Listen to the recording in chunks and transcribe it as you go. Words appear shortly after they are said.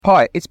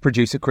Hi, it's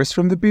producer Chris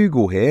from The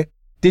Bugle here.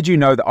 Did you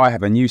know that I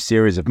have a new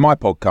series of my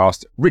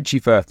podcast, Richie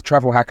Firth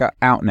Travel Hacker,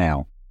 out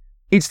now?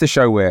 It's the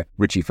show where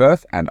Richie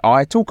Firth and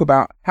I talk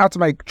about how to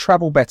make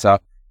travel better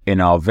in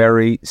our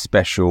very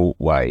special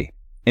way.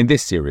 In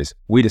this series,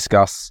 we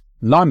discuss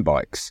Lime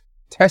bikes,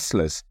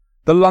 Teslas,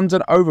 the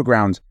London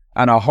Overground,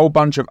 and a whole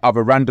bunch of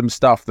other random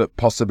stuff that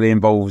possibly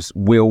involves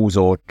wheels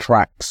or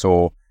tracks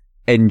or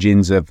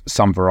engines of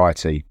some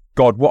variety.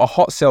 God, what a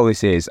hot sell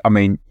this is. I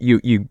mean,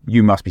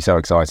 you must be so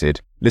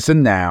excited.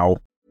 Listen now.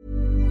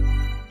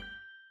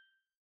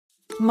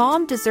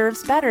 Mom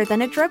deserves better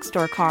than a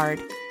drugstore card.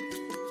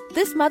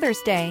 This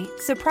Mother's Day,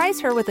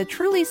 surprise her with a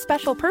truly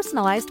special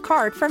personalized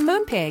card from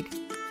Moonpig.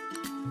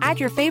 Add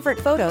your favorite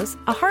photos,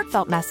 a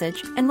heartfelt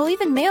message, and we'll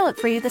even mail it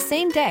for you the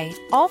same day,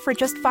 all for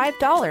just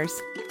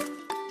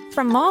 $5.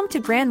 From mom to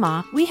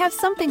grandma, we have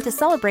something to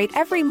celebrate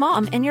every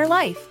mom in your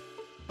life.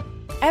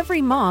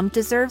 Every mom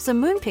deserves a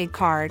Moonpig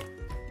card.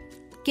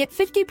 Get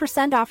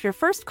 50% off your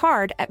first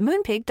card at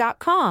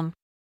moonpig.com.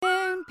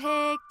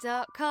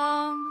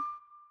 Moonpig.com.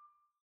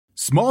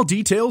 Small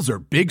details are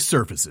big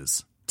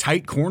surfaces.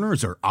 Tight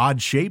corners are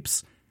odd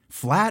shapes.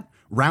 Flat,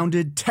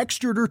 rounded,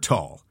 textured, or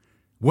tall.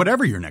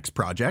 Whatever your next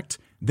project,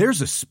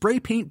 there's a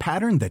spray paint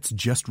pattern that's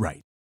just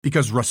right.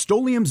 Because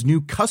Rust-Oleum's new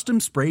Custom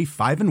Spray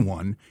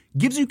 5-in-1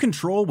 gives you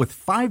control with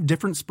 5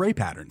 different spray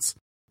patterns.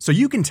 So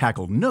you can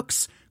tackle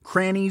nooks,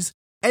 crannies,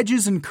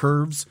 edges, and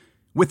curves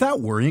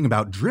without worrying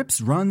about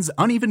drips, runs,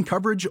 uneven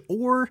coverage,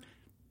 or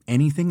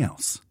anything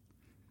else.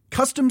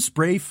 Custom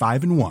Spray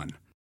 5-in-1.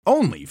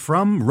 Only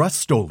from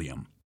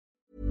Rust-Oleum.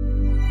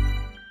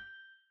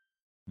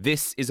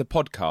 This is a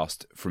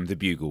podcast from The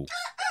Bugle.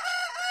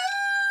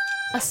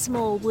 A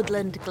small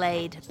woodland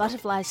glade.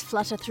 Butterflies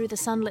flutter through the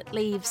sunlit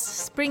leaves.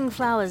 Spring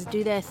flowers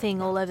do their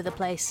thing all over the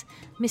place.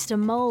 Mr.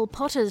 Mole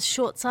potters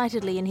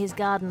short-sightedly in his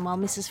garden while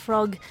Mrs.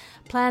 Frog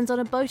plans on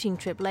a boating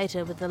trip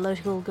later with the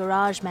local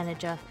garage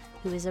manager,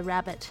 who is a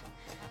rabbit.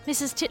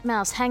 Mrs.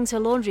 Titmouse hangs her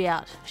laundry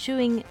out,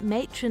 shooing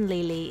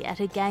matronlyly at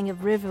a gang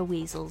of river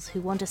weasels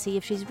who want to see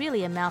if she's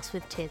really a mouse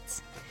with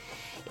tits.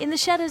 In the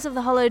shadows of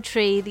the hollow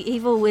tree, the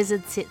evil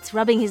wizard sits,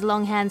 rubbing his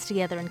long hands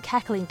together and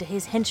cackling to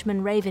his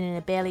henchman Raven in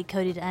a barely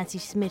coded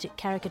anti-Semitic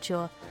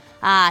caricature.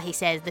 "Ah," he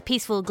says, "the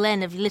peaceful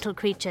glen of little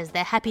creatures,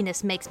 their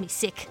happiness makes me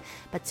sick.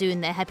 But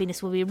soon their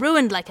happiness will be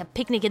ruined like a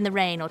picnic in the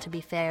rain, or to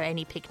be fair,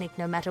 any picnic,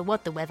 no matter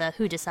what the weather.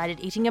 Who decided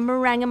eating a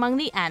meringue among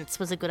the ants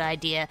was a good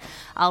idea?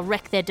 I'll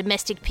wreck their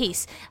domestic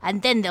peace,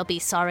 and then they'll be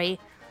sorry."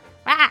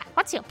 "Ah,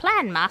 what's your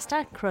plan,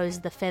 master?"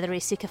 crows the feathery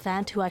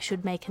sycophant, who I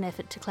should make an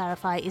effort to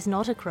clarify is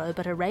not a crow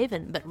but a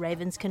raven, but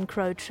ravens can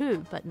crow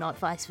too, but not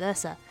vice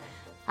versa.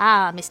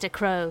 "Ah, Mr.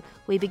 Crow,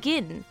 we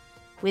begin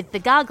with The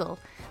Gargle,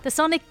 the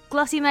sonic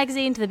glossy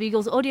magazine to the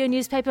Bugle's audio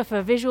newspaper for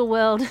a visual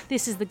world.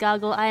 This is The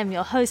Gargle. I am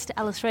your host,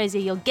 Alice Fraser.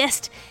 Your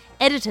guest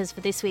editors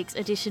for this week's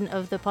edition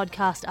of the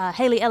podcast are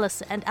Hayley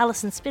Ellis and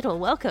Alison Spittle.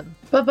 Welcome.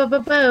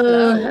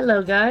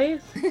 Hello,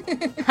 guys.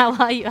 How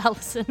are you,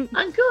 Alison?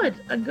 I'm good.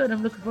 I'm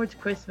looking forward to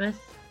Christmas.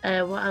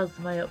 What else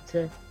am I up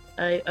to?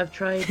 I've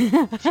tried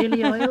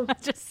chili oil.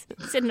 Just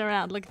sitting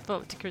around looking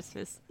forward to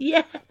Christmas.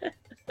 Yeah.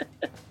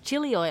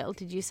 Chili oil,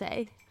 did you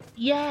say?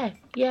 Yeah,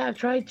 I've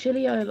tried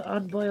chili oil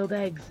on boiled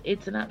eggs.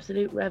 It's an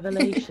absolute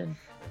revelation.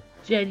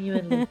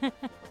 Genuinely.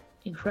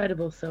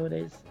 Incredible, so it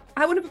is.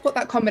 I wouldn't have put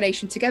that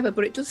combination together,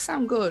 but it does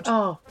sound good.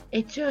 Oh,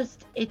 I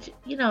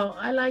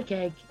like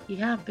egg. You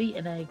can't beat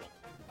an egg.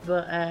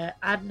 But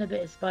adding a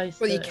bit of spice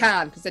Well, to you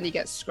can, because then you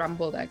get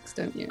scrambled eggs,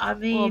 don't you? I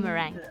mean, or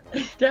meringue.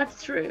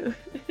 That's true.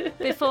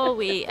 Before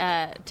we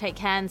take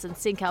hands and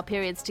sync our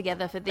periods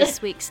together for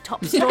this week's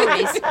top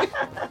stories,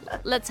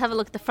 let's have a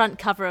look at the front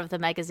cover of the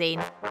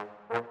magazine.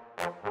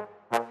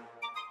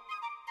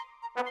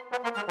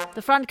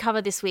 The front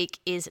cover this week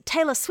is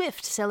Taylor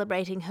Swift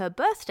celebrating her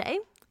birthday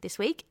this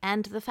week,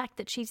 and the fact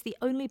that she's the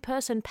only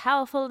person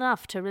powerful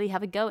enough to really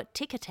have a go at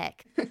Tic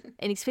Tac.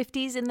 Any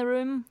Swifties in the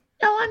room?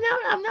 No,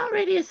 I'm not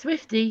really a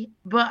Swiftie,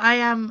 but I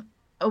am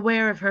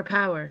aware of her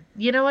power.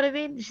 You know what I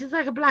mean? She's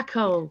like a black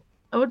hole.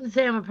 I wouldn't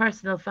say I'm a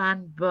personal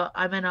fan, but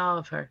I'm in awe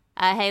of her.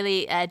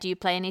 Hayley, do you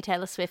play any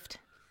Taylor Swift?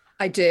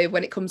 I do.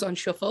 When it comes on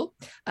shuffle,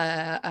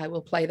 I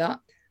will play that,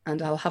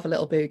 and I'll have a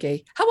little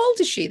boogie. How old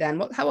is she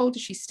then? How old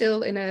is she?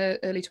 Still in her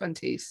early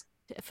 20s?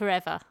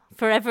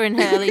 Forever in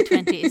her early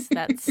 20s.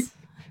 That's.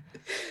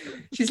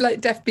 She's like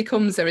Death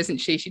Becomes Her, isn't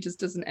she? She just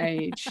doesn't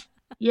age.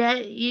 Yeah,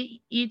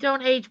 you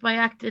don't age by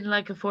acting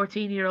like a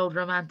 14-year-old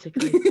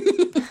romantically.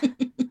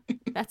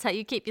 That's how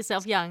you keep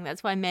yourself young.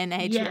 That's why men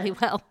age really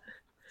well.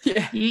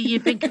 Yeah. You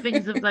think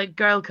things of like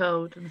girl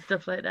code and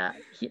stuff like that.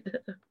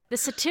 The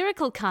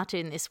satirical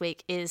cartoon this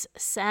week is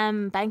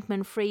Sam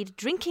Bankman-Fried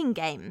Drinking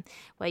Game,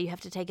 where you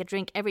have to take a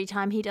drink every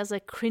time he does a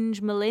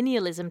cringe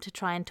millennialism to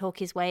try and talk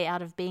his way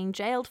out of being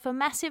jailed for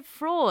massive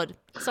fraud.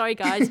 Sorry,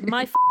 guys,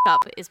 my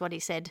up is what he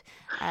said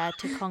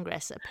to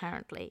Congress,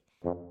 apparently.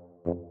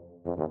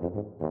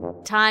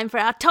 Time for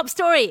our top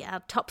story.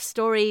 Our top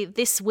story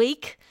this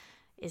week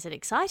is an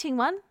exciting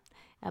one.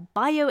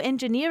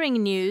 Bioengineering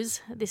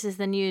news. This is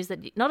the news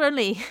that not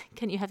only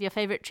can you have your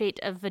favourite treat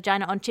of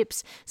vagina on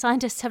chips,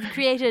 scientists have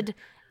created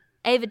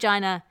A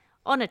vagina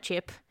on a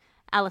chip.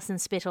 Alison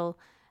Spittle,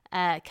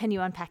 can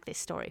you unpack this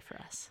story for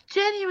us?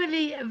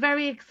 Genuinely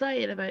very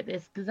excited about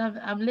this because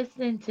I'm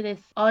listening to this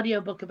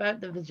audiobook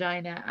about the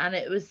vagina, and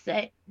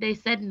they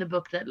said in the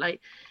book that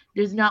like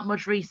there's not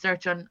much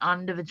research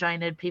on the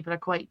vagina. People are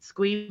quite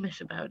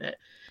squeamish about it.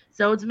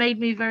 So it's made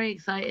me very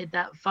excited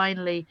that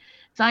finally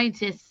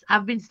scientists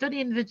have been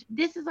studying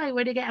this is like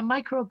where they get a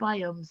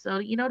microbiome. So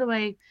you know the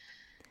way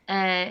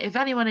if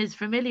anyone is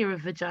familiar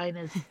with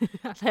vaginas,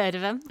 I've heard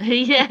of them.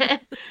 Yeah,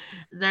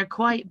 they're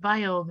quite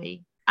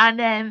biomy.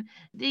 And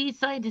these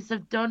scientists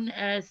have done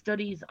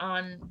studies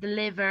on the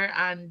liver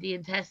and the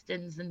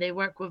intestines, and they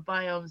work with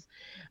biomes.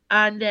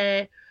 And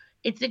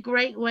it's a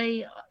great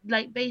way,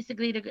 like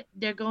basically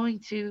they're going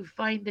to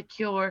find the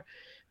cure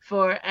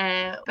for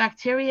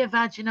bacteria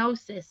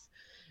vaginosis,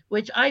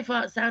 which I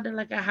thought sounded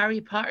like a Harry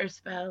Potter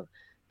spell,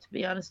 to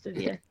be honest with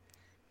you.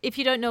 If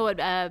you don't know what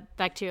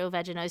bacterial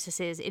vaginosis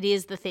is, it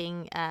is the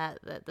thing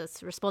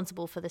that's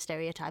responsible for the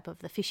stereotype of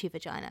the fishy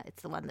vagina.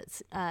 It's the one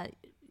that's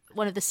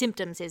one of the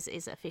symptoms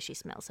is a fishy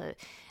smell. So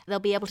they'll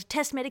be able to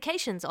test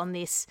medications on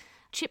this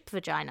chip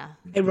vagina.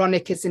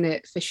 Ironic, isn't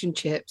it? Fish and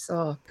chips.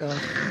 Oh, God.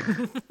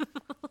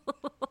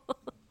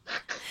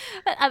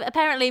 But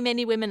apparently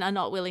many women are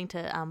not willing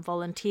to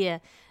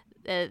volunteer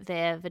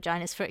their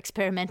vaginas for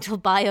experimental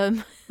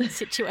biome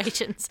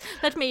situations.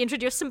 Let me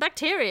introduce some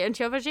bacteria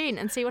into your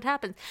vagina and see what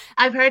happens.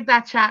 I've heard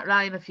that chat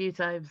line a few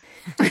times.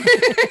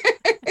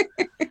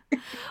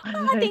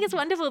 Well, I think it's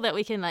wonderful that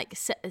we can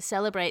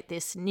celebrate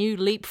this new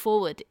leap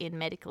forward in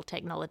medical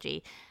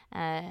technology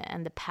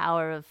and the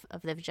power of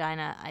the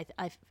vagina.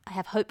 I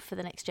have hope for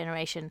the next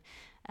generation.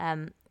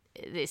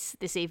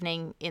 This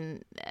evening,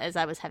 as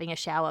I was having a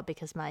shower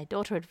because my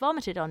daughter had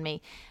vomited on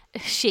me,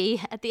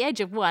 she, at the age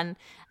of 1,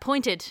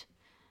 pointed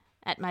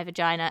at my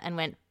vagina and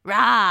went,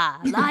 "Rah,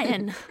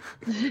 lion."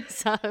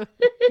 So,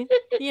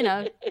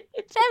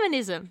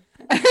 feminism.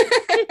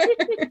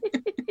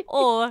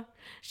 Or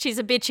she's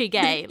a bitchy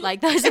gay. Like,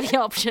 those are the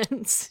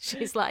options.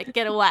 She's like,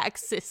 get a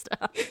wax, sister.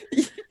 I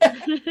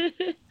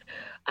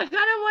kind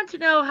of want to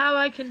know how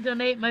I can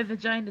donate my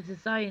vagina to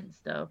science,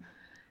 though.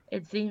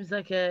 It seems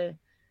like a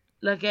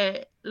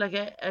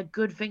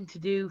good thing to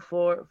do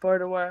for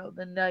the world.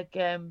 And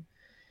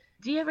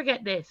do you ever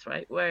get this,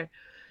 right, where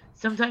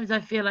sometimes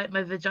I feel like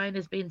my vagina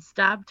is being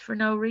stabbed for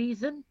no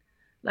reason?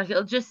 Like,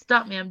 it'll just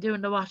stop me. I'm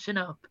doing the washing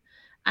up,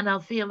 and I'll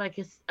feel like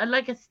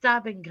a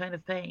stabbing kind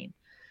of pain.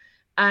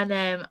 And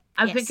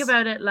I think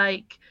about it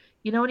like,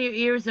 when your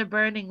ears are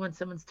burning when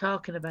someone's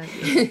talking about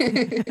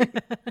you.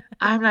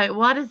 I'm like,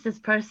 what is this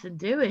person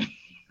doing?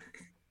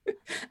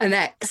 An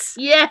X.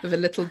 Yeah. With a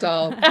little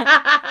doll.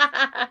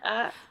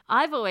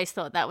 I've always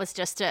thought that was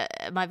just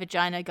my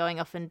vagina going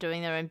off and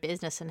doing their own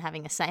business and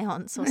having a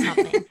seance or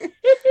something.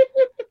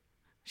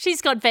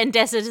 She's got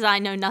vendettas I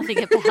know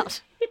nothing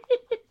about.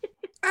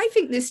 I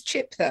think this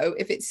chip, though,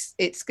 if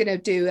it's going to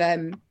do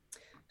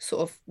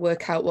sort of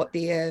work out what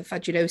the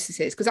vaginosis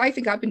is, because I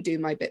think I've been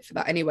doing my bit for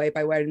that anyway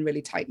by wearing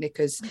really tight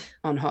knickers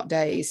on hot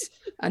days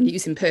and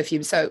using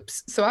perfume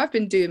soaps. So I've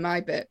been doing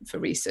my bit for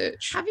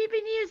research. Have you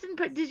been using?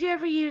 Did you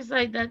ever use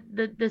like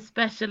the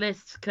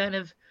specialist kind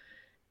of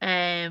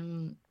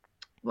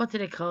what do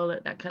they call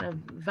it? That kind of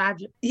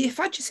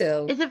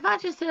Vagisil. Is it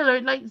Vagisil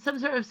or like some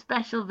sort of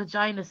special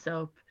vagina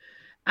soap?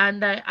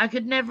 And I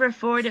could never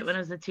afford it when I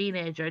was a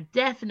teenager.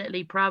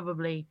 Definitely,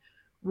 probably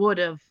would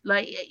have.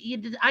 Like,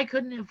 I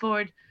couldn't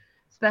afford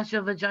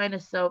special vagina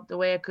soap the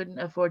way I couldn't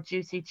afford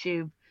Juicy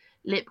Tube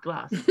lip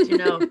gloss.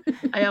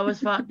 I always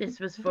thought this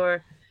was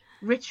for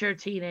richer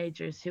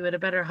teenagers who had a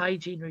better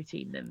hygiene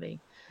routine than me.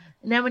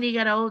 And then when you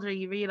get older,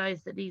 you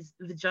realize that these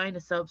vagina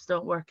soaps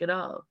don't work at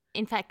all.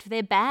 In fact,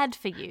 they're bad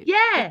for you.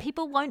 Yeah. But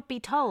people won't be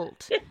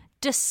told,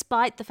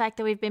 despite the fact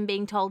that we've been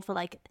being told for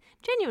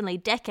genuinely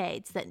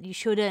decades that you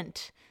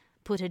shouldn't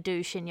put a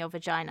douche in your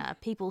vagina.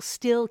 People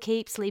still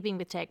keep sleeping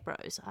with tech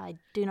bros. I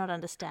do not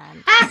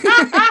understand.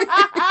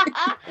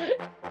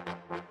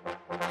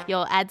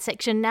 Your ad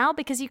section now,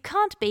 because you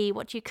can't be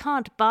what you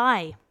can't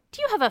buy.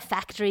 Do you have a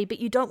factory but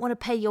you don't want to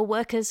pay your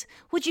workers?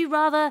 Would you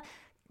rather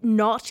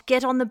not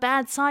get on the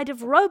bad side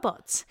of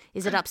robots?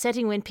 Is it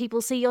upsetting when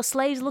people see your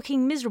slaves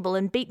looking miserable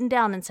and beaten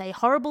down and say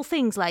horrible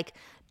things like,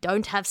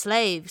 "Don't have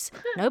slaves"?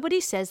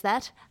 Nobody says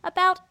that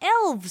about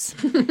elves.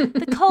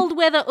 The cold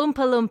weather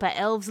Oompa Loompa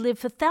elves live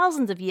for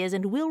thousands of years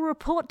and will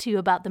report to you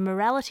about the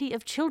morality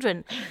of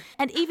children.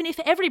 And even if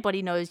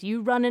everybody knows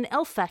you run an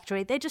elf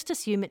factory, they just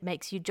assume it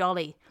makes you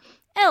jolly.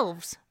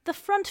 Elves, the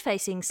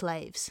front-facing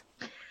slaves.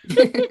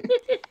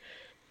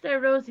 They're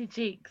rosy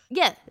cheeks.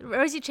 Yeah,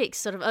 rosy cheeks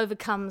sort of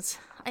overcomes...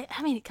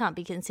 I mean, it can't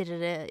be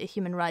considered a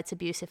human rights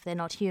abuse if they're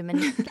not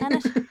human, can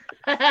it?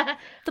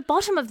 The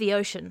bottom of the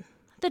ocean.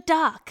 The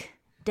dark.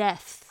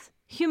 Death.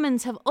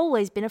 Humans have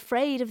always been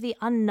afraid of the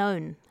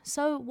unknown.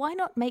 So why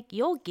not make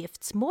your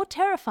gifts more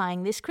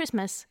terrifying this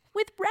Christmas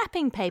with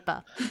wrapping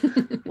paper?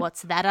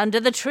 What's that under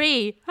the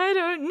tree? I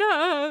don't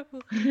know.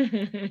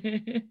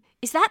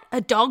 Is that a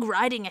dog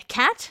riding a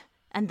cat?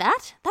 And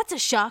that's a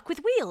shark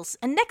with wheels,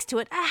 and next to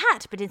it a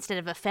hat, but instead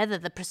of a feather,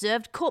 the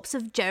preserved corpse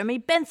of Jeremy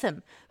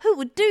Bentham. Who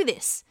would do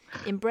this?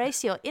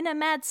 Embrace your inner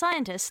mad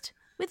scientist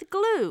with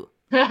glue.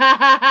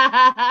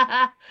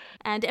 And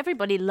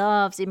everybody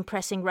loves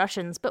impressing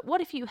Russians, but what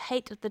if you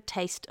hate the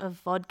taste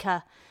of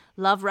vodka?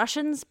 Love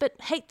Russians,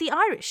 but hate the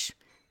Irish?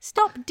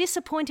 Stop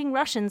disappointing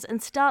Russians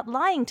and start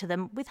lying to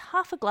them with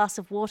half a glass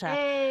of water.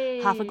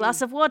 Hey. Half a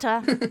glass of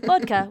water,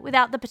 vodka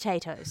without the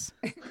potatoes.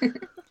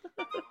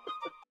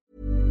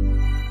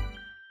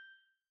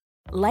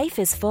 Life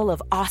is full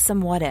of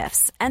awesome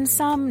what-ifs, and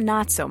some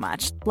not so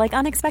much, like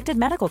unexpected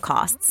medical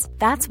costs.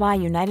 That's why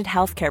United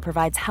Healthcare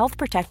provides Health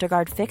Protector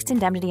Guard fixed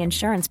indemnity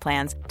insurance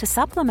plans to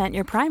supplement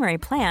your primary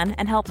plan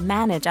and help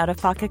manage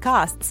out-of-pocket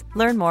costs.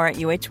 Learn more at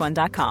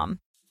uh1.com.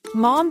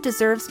 Mom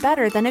deserves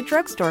better than a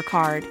drugstore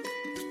card.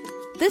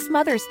 This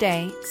Mother's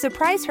Day,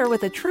 surprise her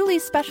with a truly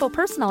special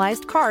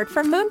personalized card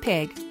from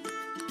Moonpig.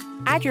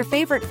 Add your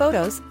favorite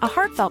photos, a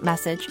heartfelt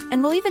message,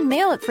 and we'll even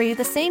mail it for you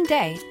the same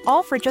day,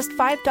 all for just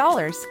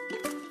 $5.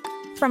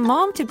 From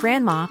mom to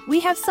grandma, we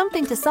have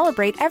something to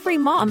celebrate every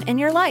mom in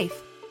your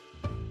life.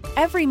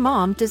 Every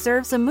mom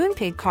deserves a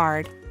Moonpig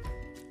card.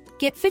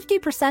 Get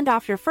 50%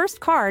 off your first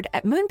card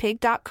at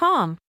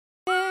moonpig.com.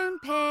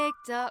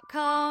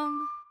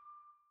 Moonpig.com.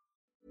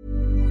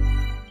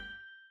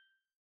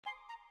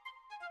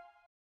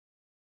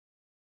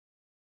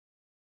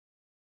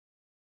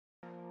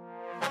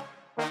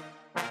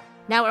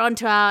 Now we're on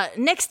to our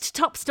next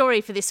top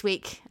story for this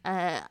week.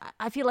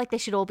 I feel like they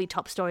should all be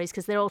top stories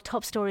because they're all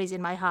top stories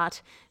in my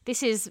heart.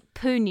 This is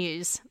poo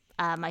news,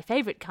 my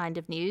favourite kind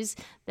of news.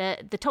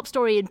 The top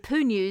story in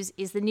poo news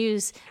is the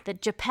news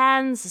that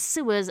Japan's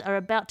sewers are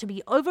about to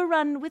be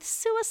overrun with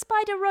sewer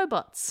spider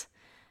robots.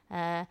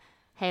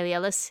 Hayley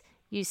Ellis,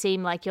 you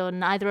seem like you're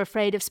neither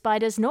afraid of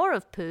spiders nor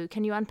of poo.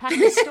 Can you unpack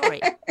this story?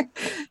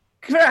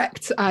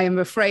 Correct. I am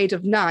afraid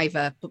of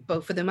neither, but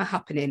both of them are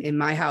happening in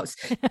my house.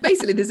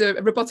 Basically, there's a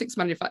robotics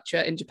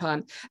manufacturer in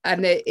Japan,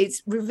 and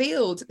it's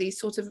revealed these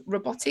sort of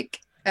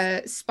robotic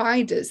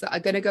spiders that are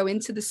going to go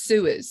into the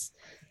sewers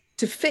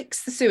to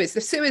fix the sewers.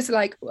 The sewers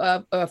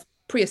are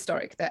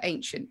prehistoric, they're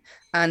ancient,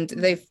 and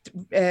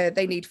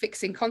they need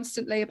fixing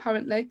constantly,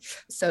 apparently.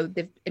 So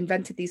they've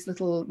invented these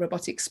little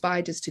robotic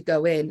spiders to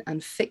go in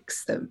and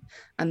fix them,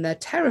 and they're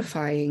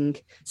terrifying.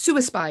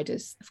 Sewer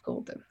spiders, they've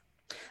called them.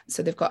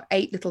 So they've got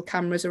 8 little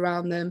cameras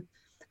around them.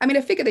 I mean,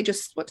 I figure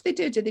what do they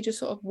do? Do they just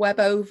sort of web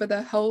over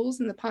the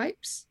holes in the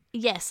pipes?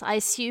 Yes, I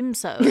assume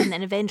so. And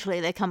then eventually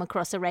they come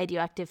across a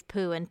radioactive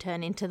poo and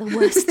turn into the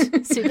worst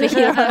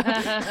superhero.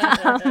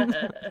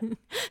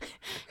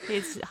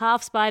 It's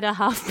half spider,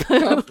 half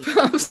poo.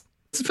 Half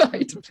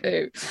spider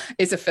poo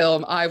is a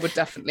film I would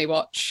definitely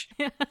watch.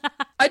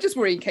 I just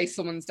worry in case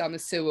someone's down the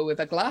sewer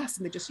with a glass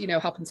and they just,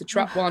 happen to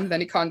trap one,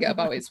 then it can't get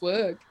about its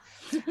work.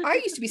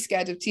 I used to be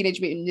scared of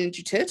Teenage Mutant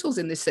Ninja Turtles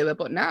in the sewer,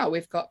 but now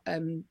we've got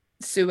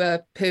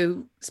sewer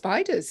poo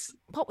spiders.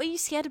 What were you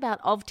scared about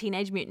of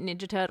Teenage Mutant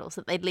Ninja Turtles?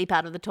 That they'd leap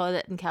out of the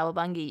toilet and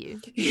cowabunga you?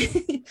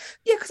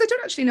 Yeah, because I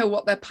don't actually know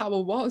what their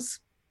power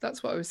was.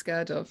 That's what I was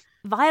scared of.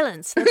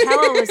 Violence. Their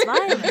power was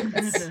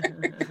violence.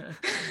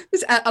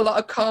 There's a lot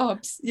of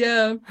carbs,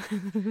 yeah.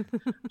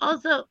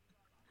 Also,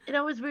 it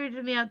always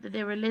weirded me out that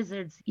they were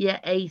lizards,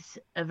 yet ate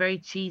a very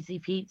cheesy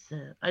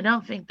pizza. I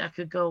don't think that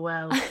could go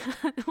well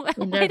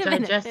in their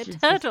digestion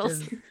turtles.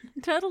 system.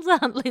 Turtles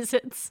aren't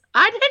lizards.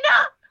 I don't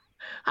know.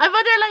 I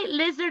thought they're like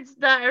lizards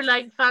that are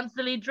like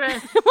fancily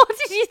dressed. What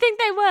did you think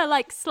they were?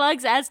 Like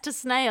slugs as to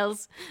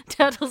snails,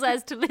 turtles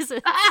as to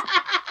lizards.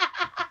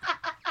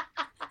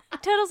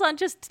 Turtles aren't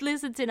just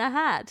lizards in a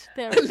hat.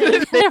 They're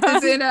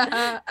lizards in a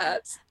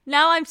hat.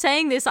 Now I'm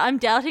saying this, I'm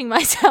doubting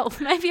myself.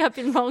 Maybe I've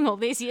been wrong all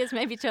these years.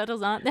 Maybe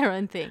turtles aren't their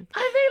own thing.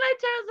 I think like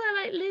turtles are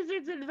like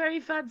lizards in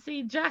very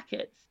fancy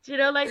jackets. Do you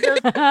know, like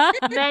those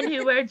men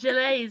who wear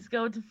gilets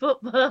go to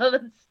football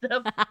and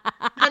stuff.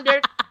 And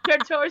their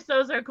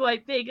torsos are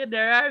quite big and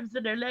their arms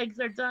and their legs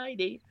are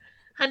tiny.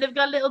 And they've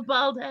got little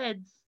bald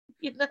heads.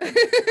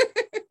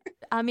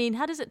 I mean,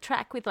 how does it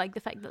track with like the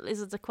fact that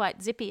lizards are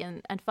quite zippy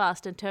and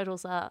fast and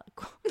turtles are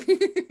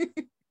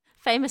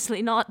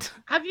famously not?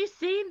 Have you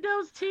seen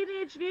those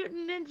Teenage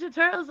Mutant Ninja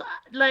Turtles?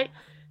 Like,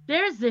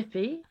 they're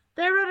zippy.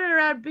 They're running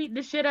around beating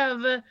the shit out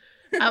of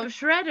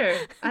Shredder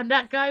and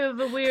that guy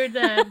with a weird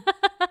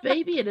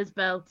baby in his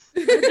belt.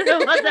 I don't know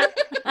what that...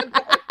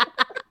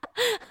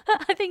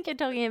 I think you're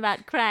talking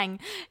about Krang. In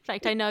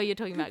fact, I know you're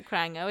talking about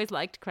Krang. I always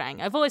liked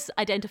Krang. I've always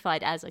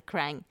identified as a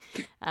Krang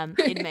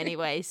in many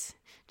ways.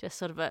 Just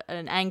sort of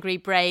an angry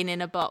brain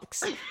in a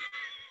box.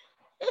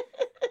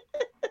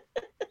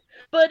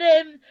 But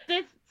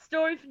this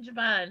story from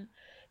Japan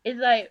is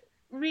like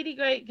really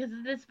great because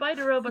the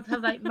spider robots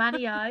have like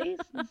many eyes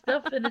and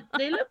stuff, and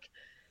they look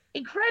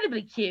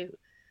incredibly cute.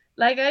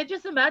 Like I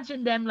just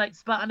imagine them like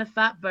spotting a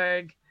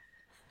fatberg,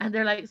 and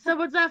they're like,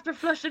 "Someone's after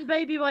flushing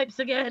baby wipes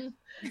again,"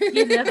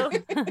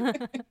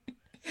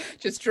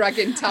 Just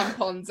dragging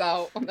tampons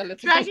out on the little...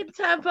 Dragging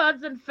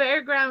tampons and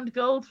fairground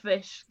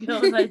goldfish.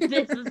 Going like,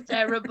 this is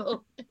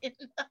terrible.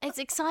 It's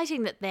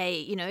exciting that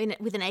they,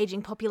 with an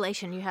aging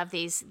population, you have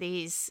these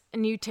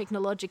new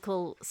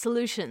technological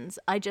solutions.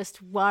 I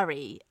just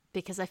worry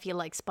because I feel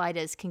like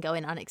spiders can go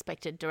in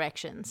unexpected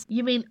directions.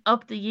 You mean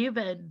up the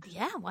U-bend?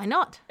 Yeah, why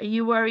not? Are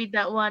you worried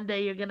that one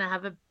day you're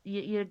gonna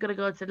you're gonna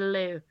go to the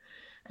loo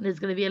and there's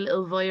gonna be a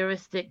little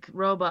voyeuristic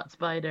robot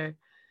spider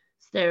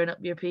staring up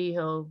your pee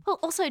hole? Well,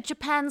 also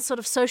Japan's sort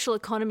of social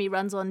economy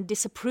runs on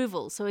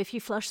disapproval. So if you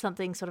flush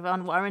something sort of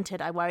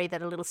unwarranted, I worry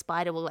that a little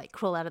spider will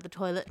crawl out of the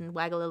toilet and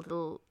waggle a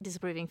little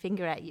disapproving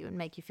finger at you and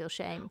make you feel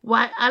shame.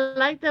 Why? I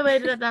like the way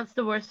that's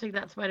the worst thing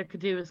that spider could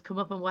do is come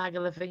up and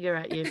waggle a finger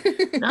at you.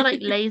 Not like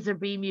laser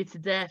beam you to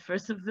death or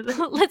something.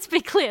 Let's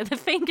be clear, the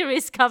finger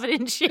is covered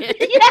in shit.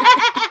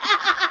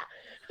 Yeah!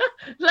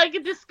 Like a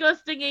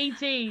disgusting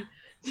ET.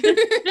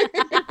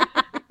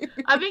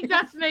 I think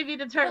that's maybe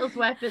the turtles'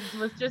 weapons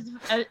was just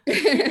a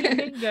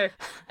finger,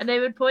 and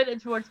they would point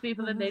it towards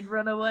people and they'd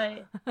run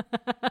away.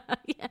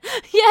 Yeah,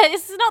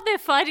 it's not their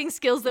fighting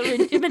skills that were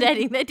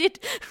intimidating. They did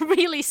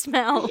really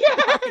smell. Yeah.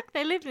 Like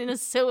they lived in a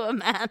sewer,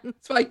 man.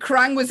 That's why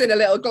Krang was in a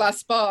little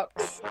glass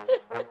box.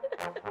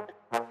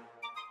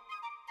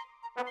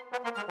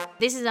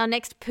 This is our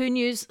next poo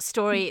news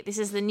story. This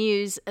is the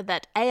news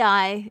that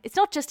AI, it's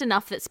not just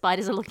enough that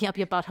spiders are looking up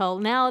your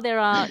butthole. Now there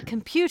are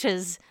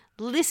computers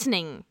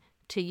listening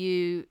to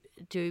you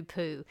do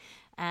poo.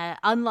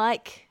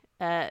 Unlike,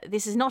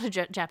 this is not a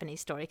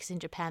Japanese story because in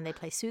Japan they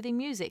play soothing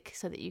music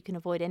so that you can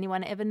avoid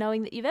anyone ever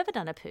knowing that you've ever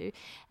done a poo.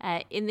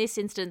 In this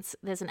instance,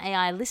 there's an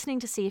AI listening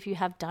to see if you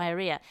have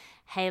diarrhea.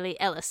 Hayley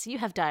Ellis, you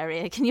have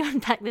diarrhea. Can you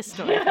unpack this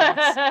story for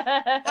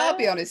us? I'll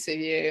be honest with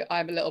you,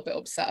 I'm a little bit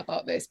upset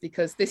about this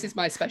because this is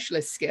my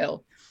specialist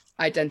skill,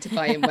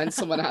 identifying when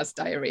someone has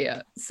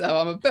diarrhea. So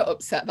I'm a bit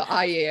upset that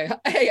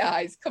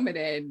AI is coming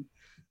in,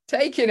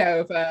 taking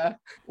over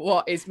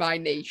what is my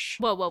niche.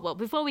 Whoa.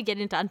 Before we get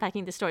into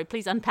unpacking the story,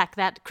 please unpack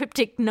that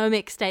cryptic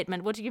gnomic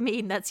statement. What do you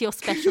mean that's your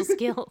special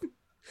skill?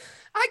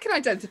 I can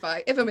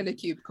identify if I'm in a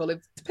cubicle,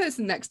 if the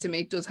person next to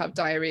me does have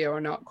diarrhea or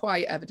not,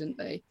 quite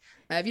evidently.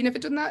 Have you never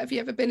done that? Have you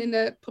ever been in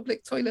a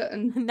public toilet?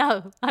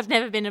 No, I've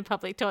never been in a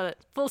public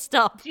toilet. Full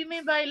stop. Do you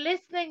mean by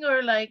listening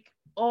or like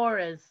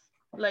auras?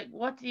 Like,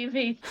 what do you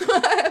mean?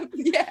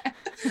 Yeah,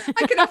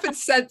 I can often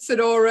sense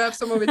an aura of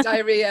someone with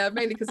diarrhea,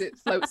 mainly because it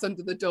floats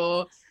under the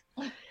door.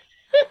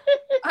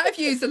 I've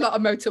used a lot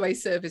of motorway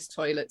service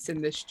toilets in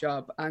this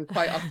job, and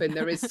quite often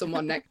there is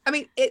someone next. I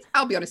mean,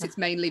 I'll be honest, it's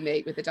mainly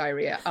me with the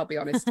diarrhea. I'll be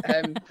honest.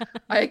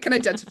 I can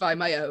identify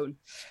my own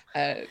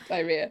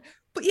diarrhea.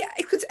 But yeah,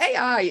 because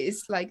AI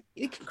is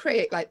it can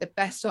create the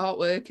best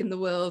artwork in the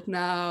world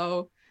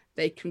now.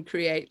 They can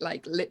create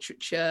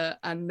literature,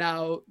 and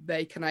now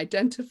they can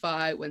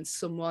identify when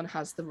someone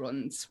has the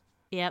runs.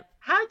 Yep.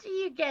 How do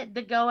you get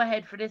the go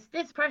ahead for this?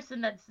 This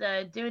person that's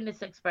doing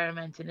this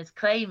experimenting is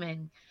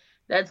claiming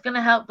that it's going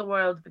to help the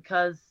world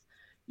because,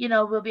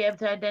 we'll be able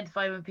to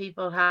identify when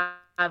people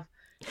have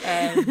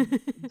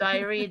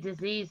diarrhea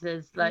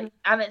diseases.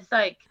 And it's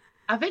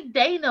I think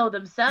they know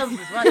themselves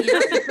as well. You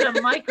have to put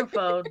a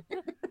microphone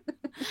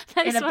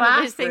that is in a one bathroom.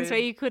 of those things where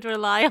you could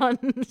rely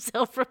on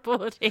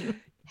self-reporting.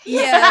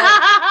 Yeah.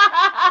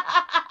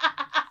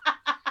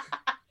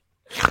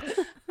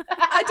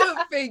 I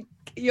don't think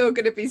you're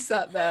going to be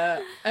sat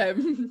there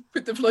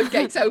with the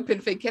floodgates open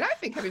thinking, I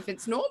think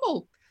everything's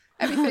normal.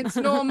 Everything's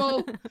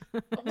normal. I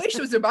wish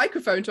there was a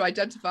microphone to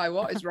identify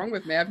what is wrong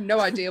with me. I have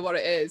no idea what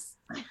it is.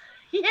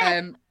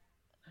 Yeah.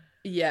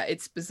 Yeah,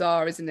 it's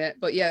bizarre, isn't it?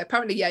 But yeah,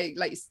 apparently,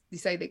 like you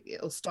say, that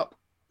it'll stop.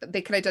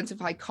 They can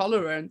identify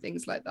cholera and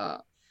things like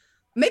that.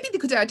 Maybe they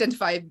could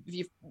identify if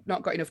you've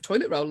not got enough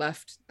toilet roll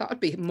left. That would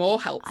be more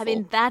helpful. I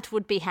mean, that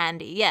would be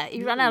handy. Yeah,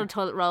 you run out of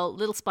toilet roll,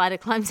 little spider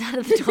climbs out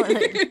of the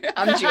toilet,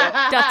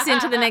 ducks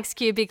into the next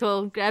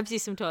cubicle, grabs you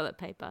some toilet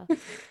paper.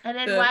 And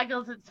then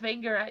waggles its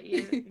finger at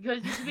you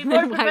because you should be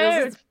more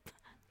prepared.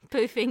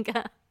 Poo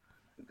finger.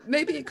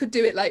 Maybe it could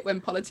do it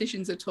when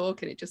politicians are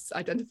talking, it just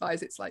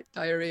identifies it's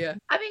diarrhea.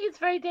 I think it's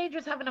very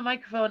dangerous having a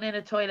microphone in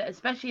a toilet,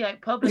 especially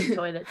public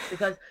toilets,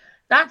 because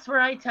that's where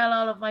I tell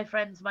all of my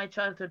friends my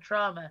childhood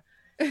trauma.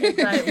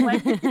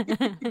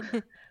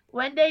 It's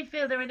when they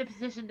feel they're in a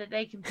position that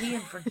they can pee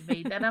in front of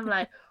me, then I'm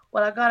like,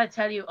 well, I gotta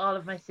tell you all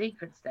of my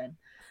secrets then.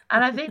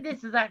 And I think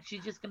this is actually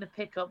just going to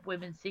pick up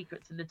women's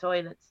secrets in the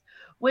toilets.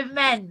 With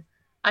men,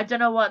 I don't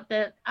know what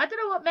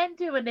men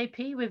do when they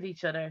pee with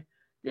each other.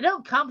 They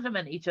don't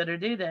compliment each other,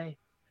 do they?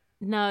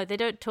 No, they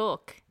don't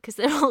talk because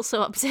they're all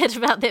so upset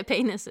about their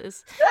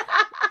penises.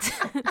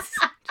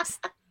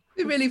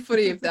 It'd be really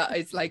funny if that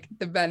is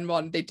the men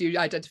one, they do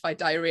identify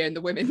diarrhea, and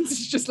the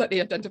women's just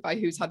they identify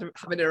who's having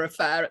an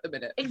affair at the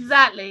minute.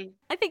 Exactly.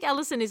 I think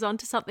Alison is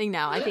onto something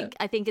now. Yeah.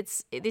 I think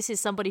this is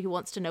somebody who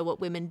wants to know what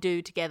women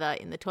do together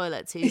in the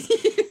toilets, who's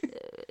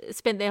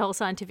spent their whole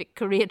scientific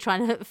career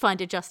trying to find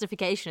a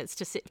justification. It's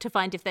to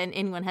find if then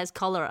anyone has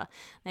cholera.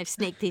 They've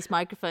sneaked these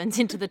microphones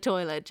into the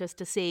toilet just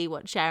to see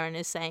what Sharon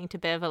is saying to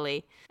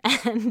Beverly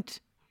and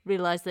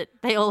realise that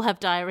they all have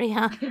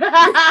diarrhea.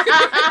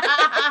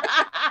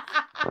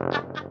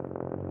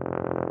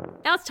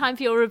 Now it's time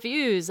for your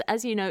reviews.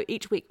 As you know,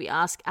 each week we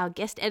ask our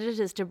guest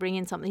editors to bring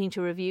in something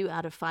to review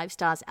out of 5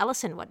 stars.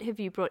 Alison, what have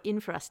you brought in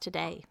for us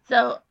today?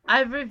 So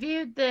I've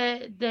reviewed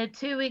the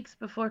 2 weeks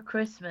before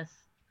Christmas.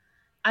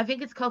 I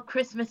think it's called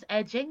Christmas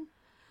Edging.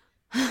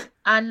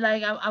 And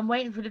like I'm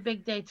waiting for the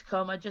big day to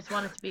come. I just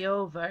want it to be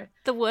over.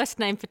 The worst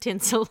name for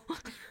tinsel.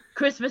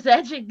 Christmas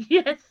Edging,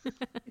 yes.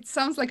 It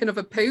sounds like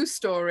another poo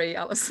story,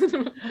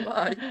 Alison.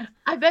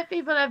 I bet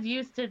people have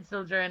used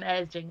tinsel during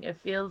edging. It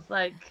feels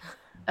like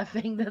a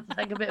thing that's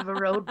like a bit of a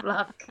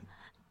roadblock.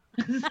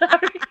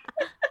 Sorry.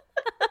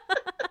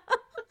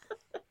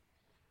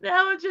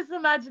 Now I'm just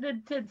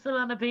imagining tinsel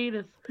on a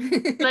penis.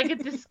 Like a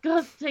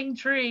disgusting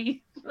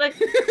tree. Like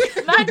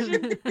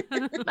imagine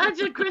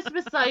a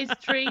Christmas-sized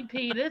tree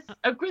penis,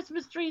 a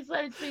Christmas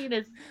tree-sized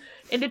penis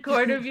in the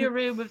corner of your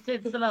room with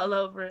tinsel all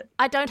over it.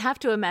 I don't have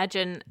to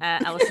imagine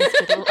Alison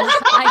Spittle.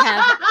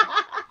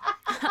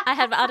 I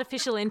have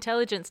artificial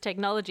intelligence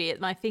technology at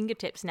my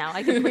fingertips now.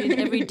 I can put in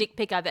every dick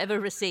pic I've ever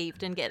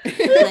received and get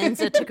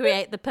Lenza to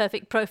create the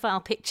perfect profile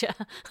picture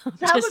of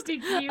That just would be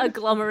beautiful.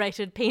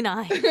 agglomerated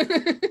peni.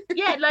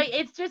 Yeah, like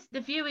it's just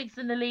the few weeks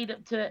in the lead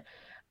up to it.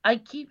 I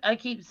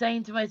keep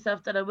saying to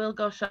myself that I will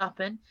go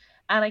shopping,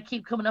 and I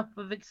keep coming up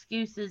with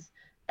excuses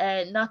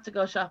not to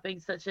go shopping,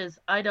 such as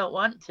I don't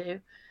want to,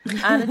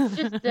 and it's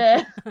just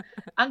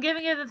I'm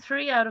giving it a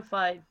 3 out of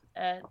 5.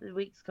 The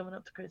weeks coming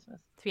up to Christmas.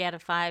 3 out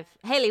of 5.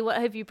 Hayley,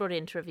 what have you brought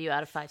in to review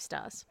out of 5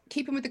 stars?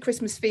 Keeping with the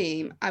Christmas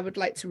theme, I would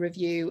like to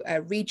review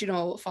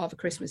regional Father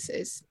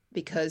Christmases,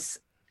 because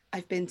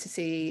I've been to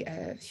see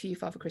a few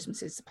Father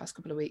Christmases the past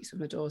couple of weeks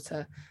with my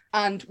daughter.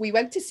 And we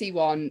went to see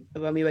one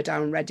when we were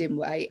down Reading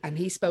Way, and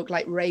he spoke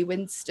like Ray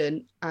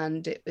Winston,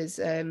 and it was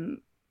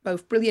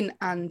both brilliant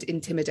and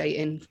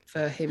intimidating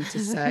for him to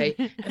say,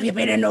 "Have you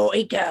been a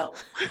naughty girl?"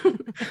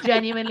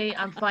 Genuinely,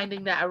 I'm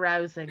finding that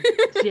arousing.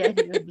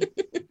 Genuinely.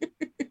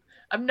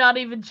 I'm not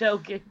even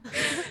joking.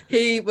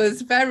 He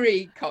was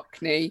very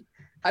Cockney.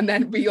 And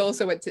then we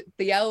also went to,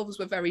 the elves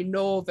were very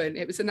northern.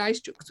 It was a nice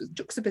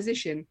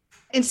juxtaposition.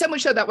 In so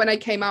much so that when I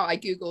came out, I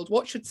Googled,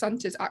 what should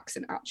Santa's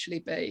accent actually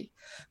be?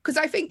 Because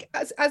I think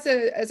as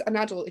an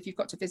adult, if you've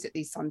got to visit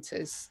these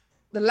Santas,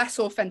 the less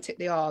authentic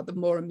they are, the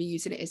more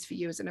amusing it is for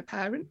you as a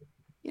parent,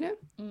 you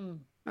know?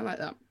 I like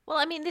that. Well,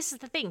 I mean, this is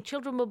the thing.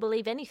 Children will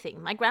believe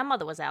anything. My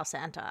grandmother was our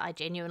Santa. I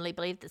genuinely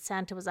believed that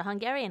Santa was a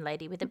Hungarian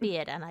lady with a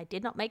beard, and I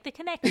did not make the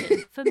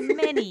connection for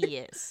many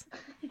years.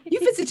 You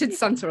visited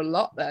Santa a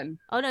lot then.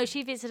 Oh, no,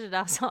 she visited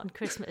us on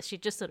Christmas.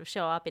 She'd just sort of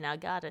show up in our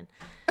garden.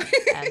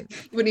 You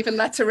wouldn't even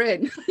let her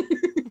in.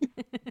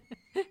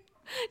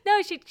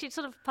 No, she'd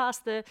sort of pass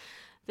the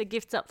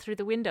gifts up through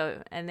the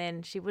window, and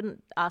then she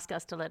wouldn't ask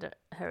us to let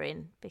her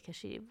in because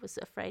she was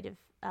afraid of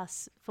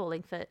us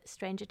falling for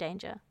stranger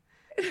danger.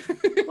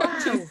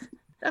 Wow,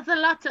 that's a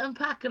lot to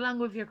unpack along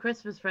with your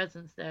Christmas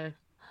presents there.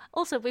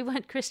 Also, we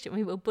weren't Christian,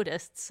 we were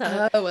Buddhists.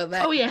 So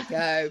there you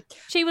go.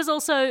 She was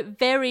also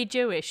very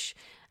Jewish,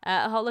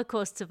 a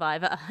Holocaust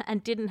survivor,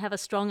 and didn't have a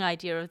strong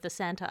idea of the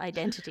Santa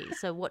identity.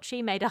 So what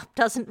she made up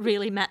doesn't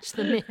really match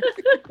the myth.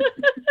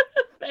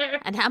 Fair.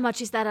 And how much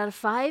is that out of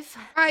 5?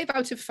 5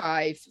 out of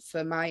 5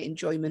 for my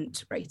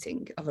enjoyment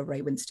rating of a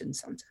Ray Winston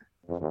Santa.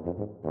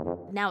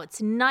 Now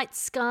it's night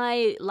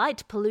sky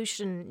light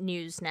pollution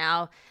news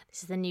now.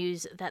 This is the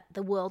news that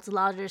the world's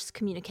largest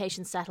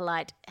communication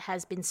satellite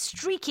has been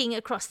streaking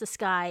across the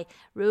sky,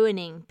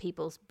 ruining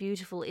people's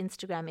beautiful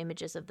Instagram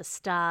images of the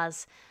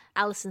stars.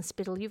 Alison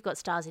Spittle, you've got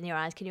stars in your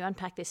eyes. Can you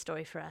unpack this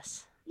story for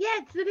us? Yeah,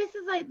 so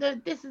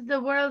this is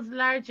the world's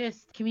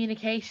largest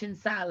communication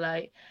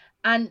satellite,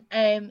 and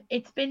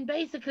it's been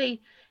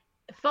basically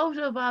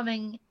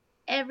photobombing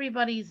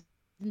everybody's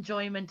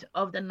enjoyment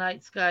of the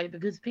night sky,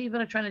 because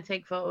people are trying to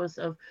take photos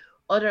of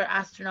other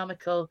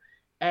astronomical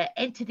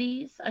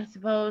entities, I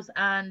suppose,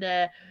 and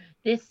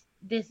this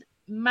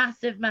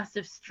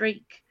massive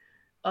streak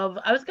of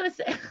I was gonna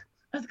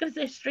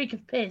say streak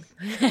of piss,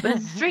 but a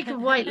streak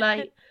of white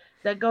light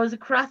that goes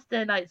across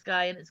the night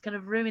sky, and it's kind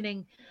of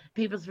ruining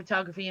people's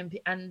photography and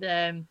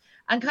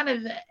kind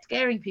of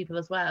scaring people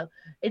as well.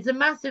 It's a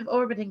massive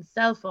orbiting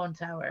cell phone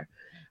tower,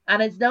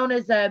 and it's known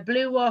as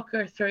Blue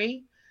Walker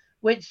 3.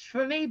 Which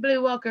for me,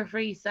 Blue Walker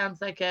 3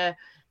 sounds like a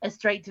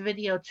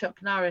straight-to-video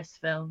Chuck Norris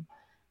film.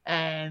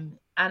 And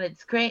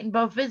it's creating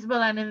both visible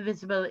and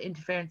invisible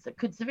interference that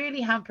could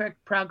severely hamper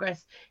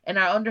progress in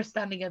our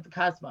understanding of the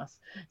cosmos.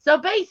 So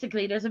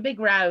basically, there's a big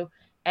row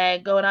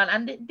going on.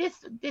 And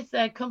this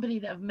company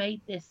that have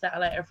made this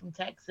satellite are from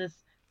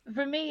Texas.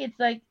 For me, it's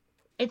like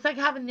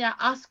having the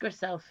Oscar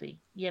selfie,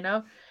 you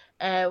know,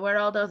 where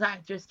all those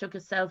actors took a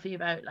selfie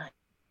about like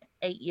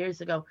 8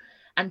 years ago.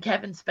 And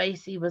Kevin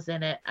Spacey was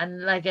in it,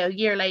 and like a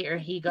year later,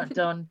 he got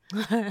done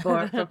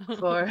for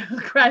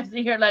crimes.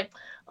 And you're like,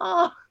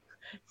 oh,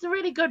 it's a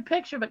really good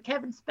picture, but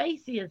Kevin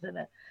Spacey is in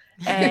it.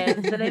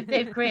 So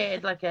they've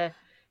created like a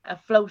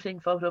floating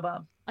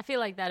photobomb. I feel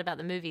like that about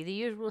the movie The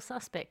Usual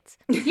Suspects.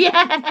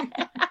 Yeah.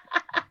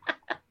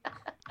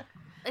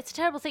 It's a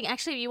terrible thing.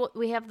 Actually,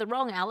 we have the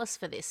wrong Alice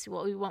for this.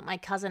 We want my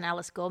cousin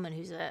Alice Gorman,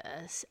 who's a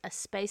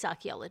space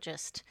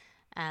archaeologist,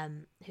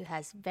 who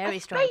has very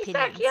strong space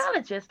opinions.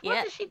 Archaeologist.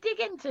 What does she dig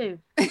into?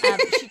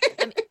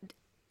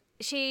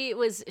 She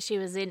was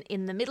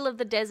in the middle of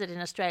the desert in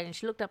Australia, and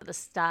she looked up at the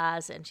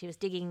stars, and she was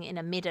digging in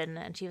a midden,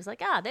 and she was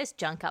like, there's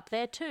junk up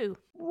there too.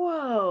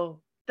 Whoa,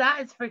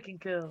 that is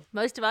freaking cool.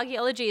 Most of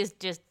archaeology is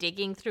just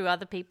digging through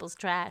other people's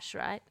trash,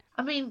 right?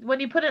 I mean, when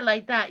you put it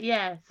like that,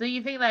 yeah. So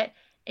you think like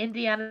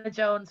Indiana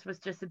Jones was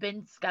just a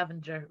bin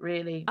scavenger,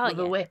 really, with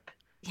a whip.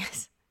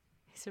 Yes.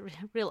 It's a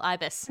real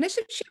ibis. And has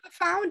she ever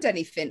found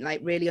anything like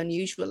really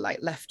unusual, like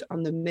left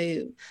on the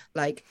moon?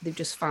 Like they've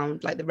just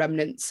found like the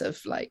remnants of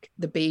like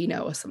the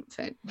Beano or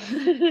something.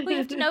 Well, you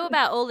have to know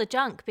about all the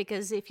junk,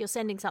 because if you're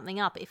sending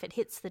something up, if it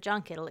hits the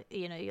junk,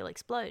 you'll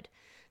explode.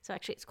 So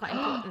actually, it's quite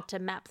important to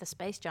map the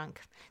space junk.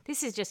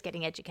 This is just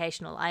getting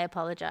educational. I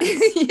apologize.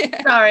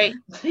 Sorry.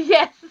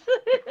 Yes.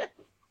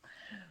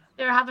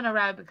 They're having a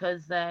row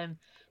because this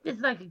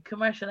is like a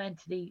commercial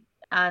entity,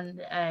 and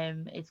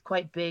it's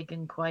quite big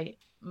and quite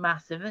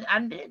massive.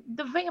 And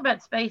the thing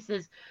about space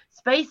is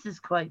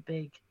quite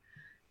big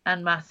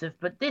and massive,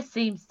 but this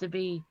seems to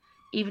be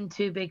even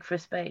too big for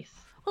space.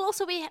 Well,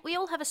 also, we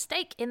all have a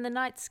stake in the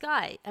night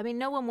sky. I mean,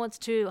 no one wants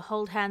to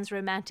hold hands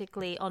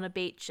romantically on a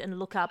beach and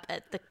look up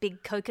at the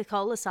big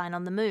Coca-Cola sign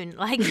on the moon.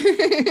 Like,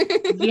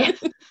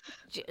 yes,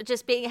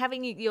 just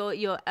having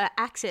your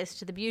access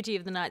to the beauty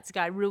of the night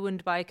sky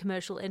ruined by a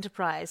commercial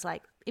enterprise,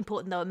 like,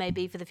 important though it may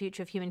be for the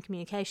future of human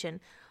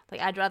communication.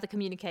 Like, I'd rather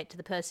communicate to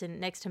the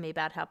person next to me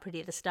about how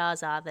pretty the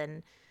stars are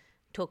than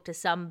talk to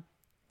some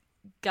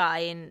guy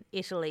in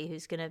Italy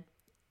who's going to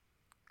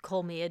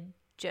call me a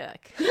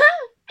jerk.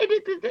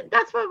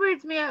 That's what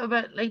weirds me out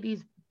about like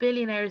these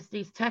billionaires,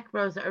 these tech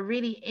bros that are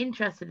really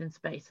interested in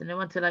space and they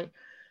want to like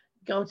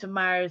go to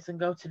Mars and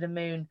go to the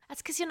moon.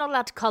 That's because you're not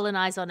allowed to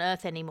colonize on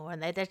Earth anymore,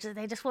 and they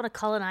just want to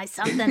colonize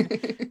something.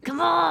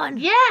 Come on.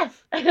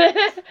 Yes. But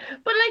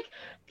like,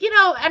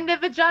 and the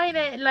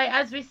vagina, like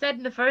as we said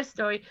in the first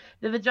story,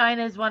 the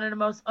vagina is one of the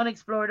most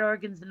unexplored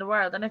organs in the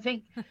world, and I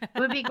think it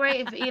would be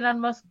great if Elon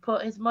Musk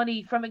put his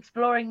money from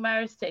exploring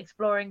Mars to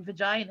exploring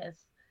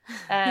vaginas,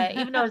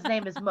 even though his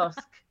name is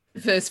Musk.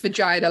 First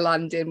vagina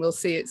landing, we'll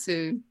see it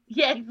soon.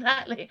 Yeah,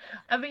 exactly.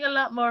 I think a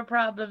lot more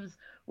problems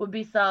would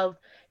be solved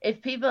if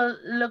people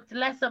looked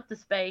less up to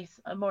space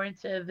and more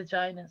into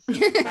vaginas.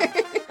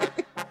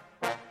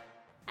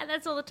 And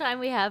that's all the time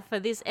we have for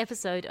this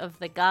episode of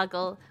The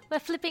Gargle. We're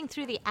flipping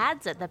through the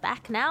ads at the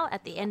back now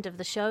at the end of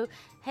the show.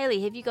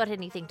 Hayley, have you got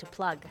anything to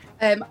plug?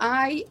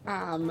 I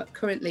am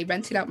currently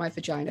renting out my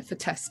vagina for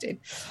testing.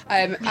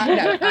 I'm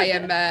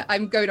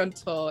going on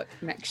tour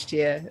next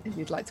year. If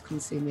you'd like to come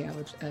see me, I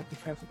would be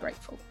forever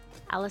grateful.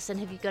 Alison,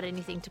 have you got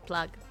anything to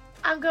plug?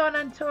 I'm going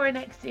on tour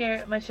next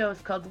year. My show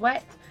is called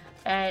Wet.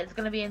 It's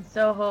going to be in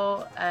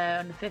Soho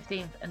on the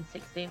 15th and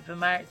 16th of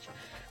March.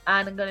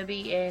 And I'm going to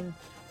be in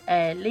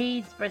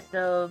Leeds,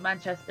 Bristol,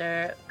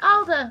 Manchester,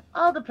 all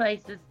the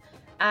places.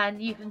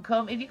 And you can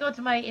come if you go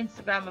to my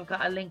Instagram. I've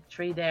got a link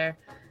tree there.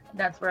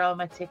 That's where all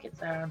my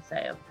tickets are on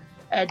sale.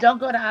 Don't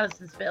go to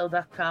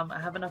alisonspittle.com. I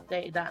haven't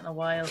updated that in a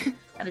while,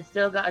 and it's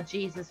still got a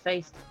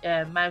Jesus-faced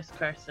mouse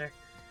cursor.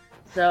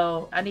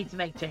 So I need to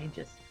make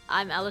changes.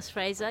 I'm Alice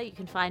Fraser. You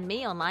can find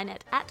me online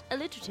at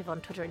alliterative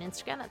on Twitter and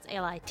Instagram. That's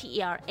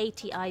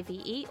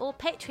ALITERATIVE, or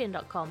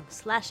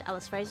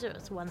patreon.com/Alice Fraser.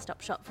 It's a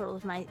one-stop shop for all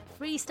of my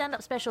free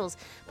stand-up specials,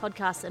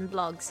 podcasts and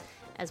blogs,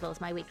 as well as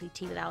my weekly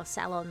Tea with Alice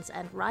salons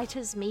and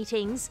writers'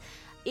 meetings.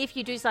 If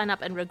you do sign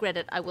up and regret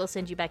it, I will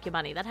send you back your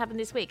money. That happened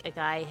this week. A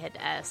guy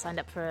had signed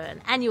up for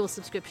an annual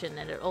subscription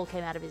and it all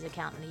came out of his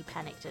account, and he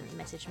panicked and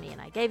messaged me, and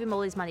I gave him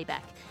all his money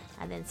back.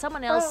 And then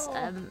someone else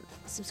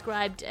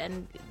subscribed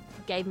and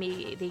gave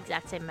me the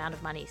exact same amount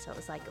of money. So it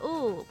was like,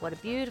 oh, what a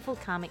beautiful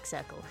karmic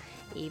circle,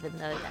 even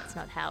though that's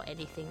not how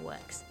anything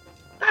works.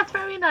 That's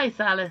very nice,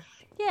 Alice.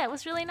 Yeah, it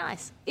was really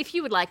nice. If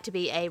you would like to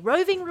be a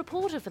roving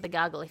reporter for The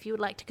Gargle, if you would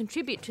like to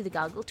contribute to The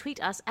Gargle,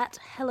 tweet us at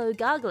Hello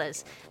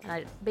Garglers. And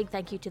a big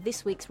thank you to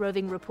this week's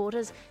roving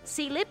reporters,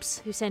 C. Lips,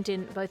 who sent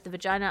in both the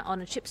vagina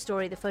on a chip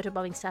story, the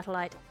photobombing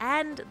satellite,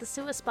 and the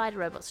sewer spider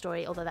robot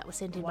story, although that was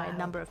sent in by a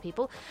number of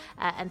people,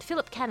 and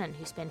Philip Cannon,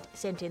 who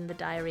sent in the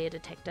diarrhea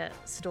detector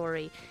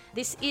story.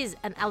 This is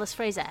an Alice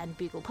Fraser and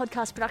Bugle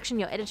podcast production.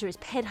 Your editor is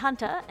Ped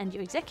Hunter, and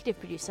your executive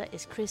producer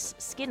is Chris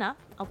Skinner.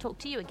 I'll talk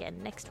to you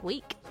again next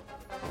week.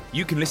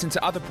 You can listen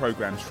to other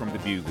programmes from The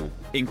Bugle,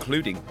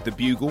 including The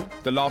Bugle,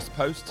 The Last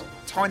Post,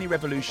 Tiny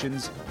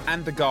Revolutions,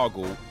 and The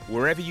Gargle,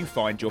 wherever you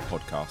find your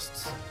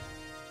podcasts.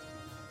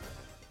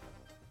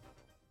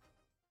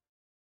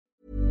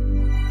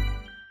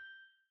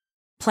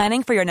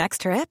 Planning for your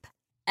next trip?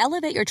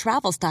 Elevate your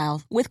travel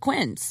style with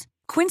Quince.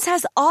 Quince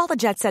has all the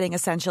jet-setting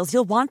essentials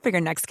you'll want for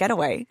your next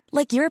getaway,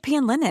 like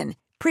European linen,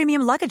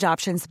 premium luggage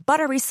options,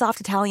 buttery soft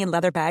Italian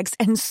leather bags,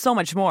 and so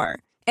much more.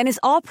 And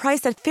is all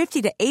priced at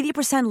 50 to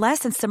 80% less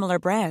than similar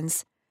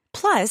brands.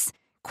 Plus,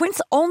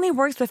 Quince only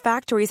works with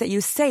factories that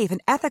use safe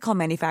and ethical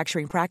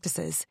manufacturing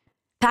practices.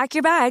 Pack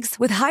your bags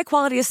with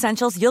high-quality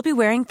essentials you'll be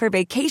wearing for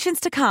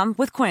vacations to come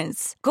with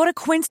Quince. Go to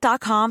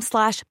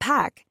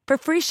quince.com/pack for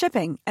free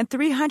shipping and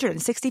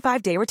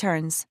 365-day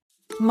returns.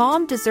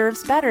 Mom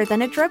deserves better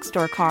than a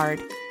drugstore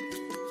card.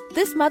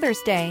 This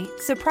Mother's Day,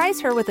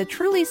 surprise her with a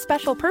truly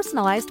special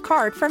personalized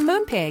card from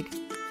Moonpig.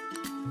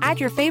 Add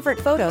your favorite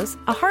photos,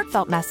 a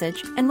heartfelt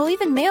message, and we'll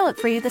even mail it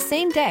for you the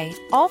same day,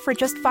 all for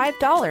just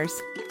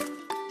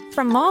 $5.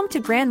 From mom to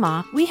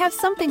grandma, we have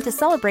something to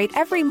celebrate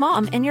every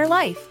mom in your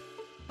life.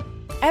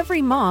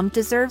 Every mom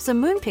deserves a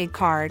Moonpig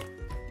card.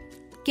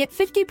 Get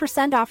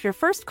 50% off your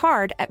first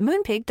card at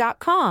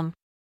moonpig.com.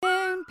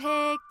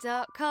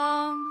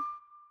 Moonpig.com